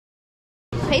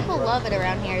People love it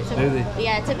around here. Do they?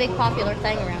 Yeah, it's a big popular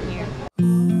thing around here.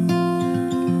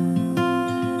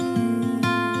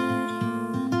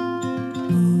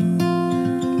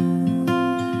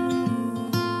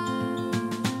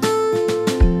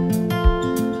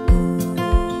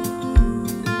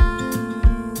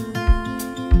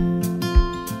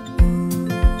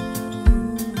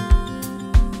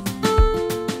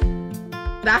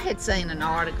 I had seen an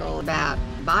article about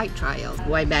bike trails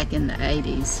way back in the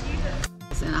 80s,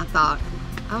 and I thought,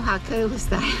 oh, how cool is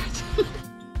that?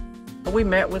 We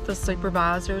met with the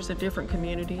supervisors of different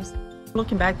communities.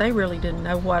 Looking back, they really didn't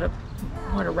know what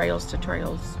a Rails to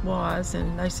Trails was,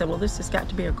 and they said, well, this has got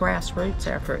to be a grassroots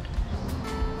effort.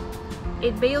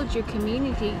 It builds your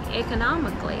community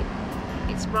economically.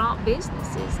 It's brought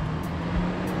businesses.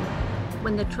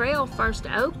 When the trail first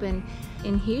opened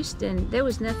in Houston, there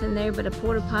was nothing there but a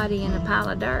porta potty and a pile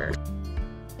of dirt.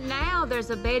 Now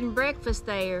there's a bed and breakfast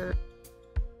there.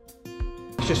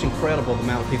 It's just incredible the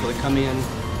amount of people that come in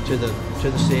to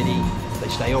the city. They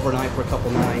stay overnight for a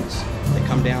couple nights. They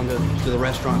come down to the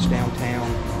restaurants downtown,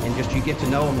 and just you get to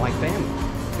know them like family,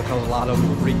 because a lot of them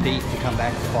will repeat and come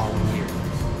back the following year.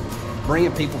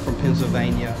 Bringing people from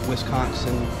Pennsylvania,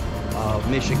 Wisconsin,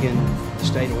 Michigan, the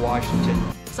state of Washington.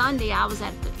 Sunday I was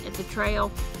at the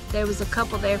trail. There was a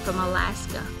couple there from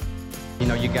Alaska. You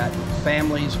know, you got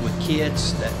families with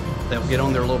kids that they'll get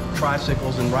on their little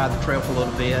tricycles and ride the trail for a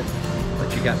little bit,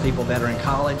 but you got people that are in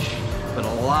college, but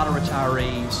a lot of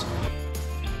retirees.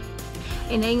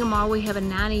 In Ingomar, we have a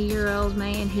 90-year-old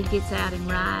man who gets out and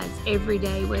rides every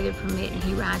day, weather permitting.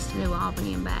 He rides to New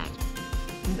Albany and back.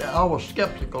 I was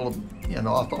skeptical, you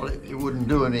know, I thought it wouldn't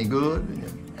do any good,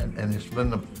 and it's been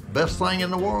the best thing in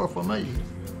the world for me.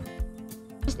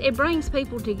 It brings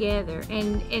people together,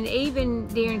 and even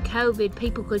during COVID,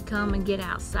 people could come and get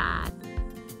outside.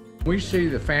 We see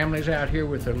the families out here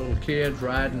with their little kids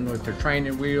riding with their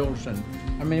training wheels, and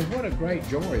I mean, what a great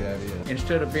joy that is,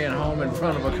 instead of being home in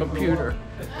front of a computer.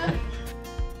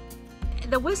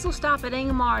 The whistle stop at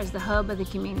Ingomar is the hub of the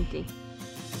community.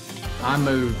 I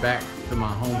moved back to my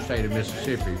home state of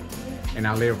Mississippi, and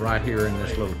I live right here in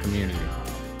this little community.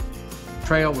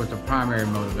 Trail was the primary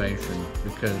motivation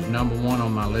because number one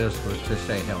on my list was to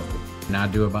stay healthy. And I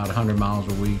do about 100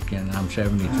 miles a week, and I'm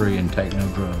 73 and take no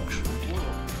drugs.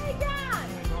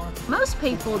 Most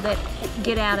people that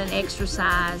get out and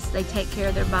exercise, they take care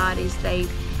of their bodies, they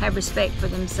have respect for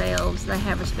themselves, they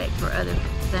have respect for other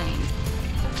things.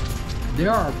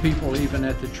 There are people even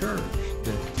at the church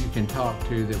that you can talk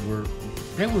to that were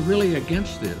really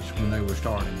against this when they were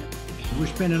starting it. We're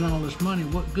spending all this money,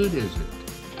 what good is it?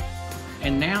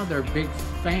 And now they're big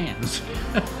fans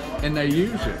and they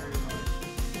use it.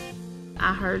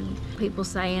 I heard people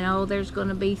saying, oh, there's going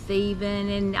to be thieving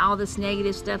and all this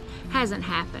negative stuff. Hasn't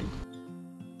happened.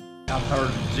 I've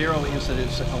heard 0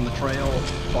 incidents on the trail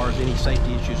as far as any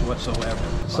safety issues whatsoever.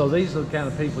 So these are the kind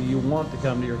of people you want to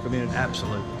come to your community?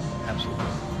 Absolutely, absolutely.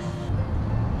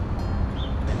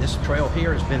 And this trail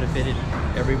here has benefited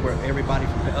everybody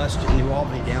from us to New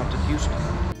Albany down to Houston.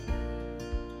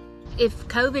 If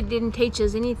COVID didn't teach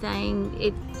us anything,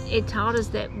 it taught us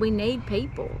that we need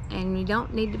people and you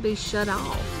don't need to be shut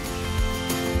off.